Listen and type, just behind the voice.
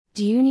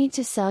Do you need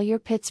to sell your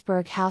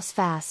Pittsburgh house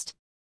fast?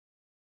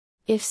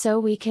 If so,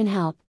 we can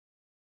help.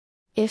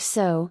 If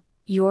so,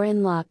 you're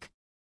in luck.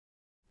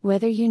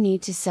 Whether you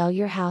need to sell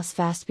your house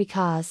fast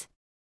because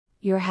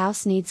your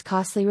house needs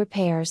costly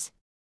repairs,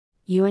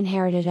 you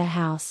inherited a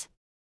house,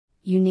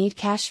 you need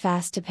cash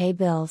fast to pay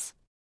bills,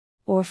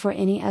 or for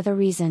any other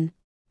reason,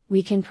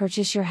 we can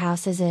purchase your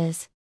house as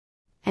is,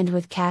 and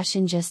with cash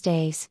in just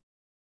days.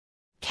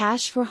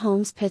 Cash for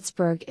Homes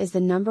Pittsburgh is the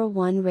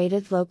 #1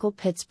 rated local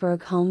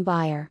Pittsburgh home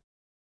buyer.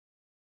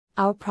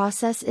 Our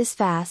process is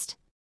fast,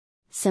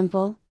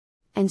 simple,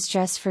 and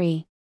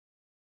stress-free.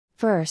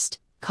 First,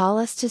 call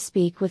us to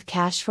speak with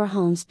Cash for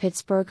Homes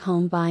Pittsburgh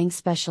home buying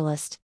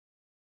specialist.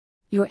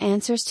 Your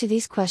answers to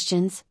these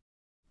questions,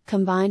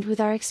 combined with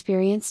our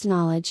experienced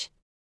knowledge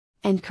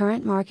and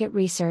current market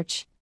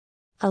research,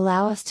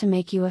 allow us to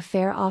make you a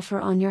fair offer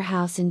on your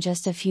house in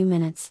just a few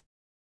minutes.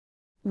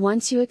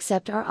 Once you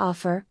accept our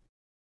offer,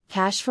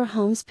 Cash for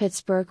Homes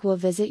Pittsburgh will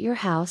visit your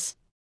house,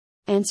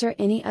 answer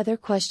any other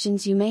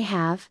questions you may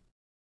have,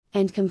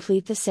 and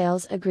complete the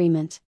sales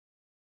agreement.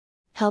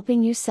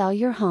 Helping you sell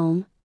your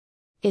home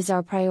is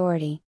our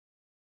priority.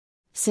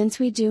 Since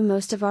we do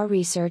most of our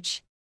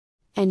research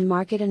and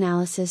market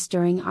analysis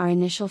during our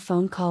initial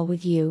phone call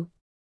with you,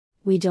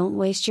 we don't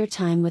waste your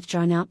time with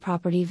drawn-out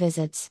property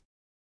visits.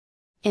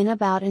 In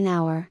about an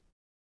hour,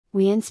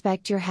 we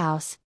inspect your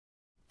house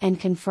and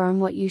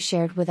confirm what you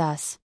shared with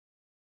us.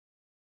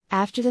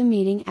 After the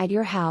meeting at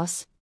your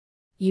house,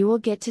 you will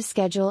get to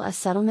schedule a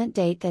settlement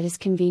date that is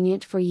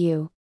convenient for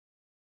you.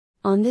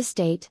 On this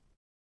date,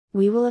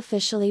 we will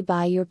officially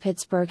buy your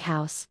Pittsburgh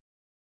house.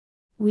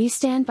 We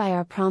stand by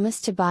our promise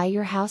to buy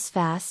your house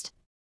fast,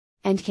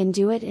 and can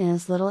do it in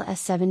as little as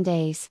 7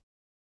 days.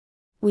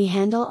 We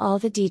handle all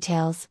the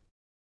details,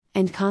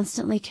 and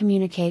constantly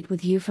communicate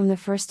with you from the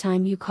first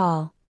time you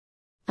call,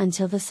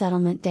 until the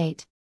settlement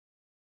date.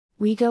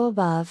 We go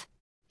above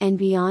and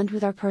beyond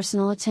with our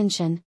personal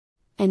attention,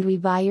 and we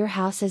buy your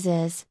house as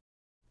is,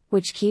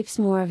 which keeps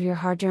more of your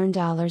hard-earned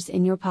dollars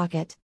in your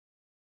pocket.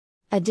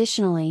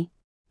 Additionally,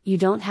 you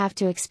don't have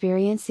to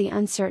experience the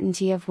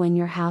uncertainty of when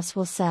your house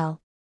will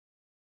sell.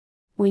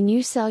 When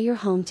you sell your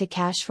home to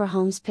Cash for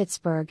Homes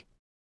Pittsburgh,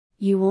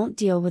 you won't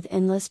deal with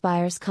endless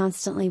buyers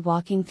constantly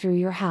walking through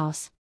your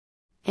house,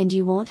 and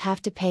you won't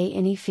have to pay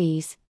any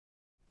fees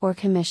or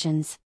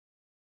commissions.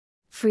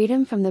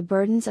 Freedom from the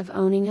burdens of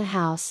owning a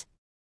house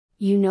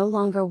you no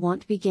longer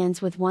want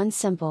begins with one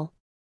simple,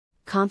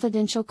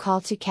 confidential call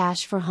to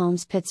Cash for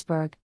Homes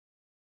Pittsburgh.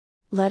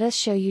 Let us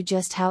show you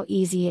just how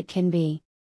easy it can be.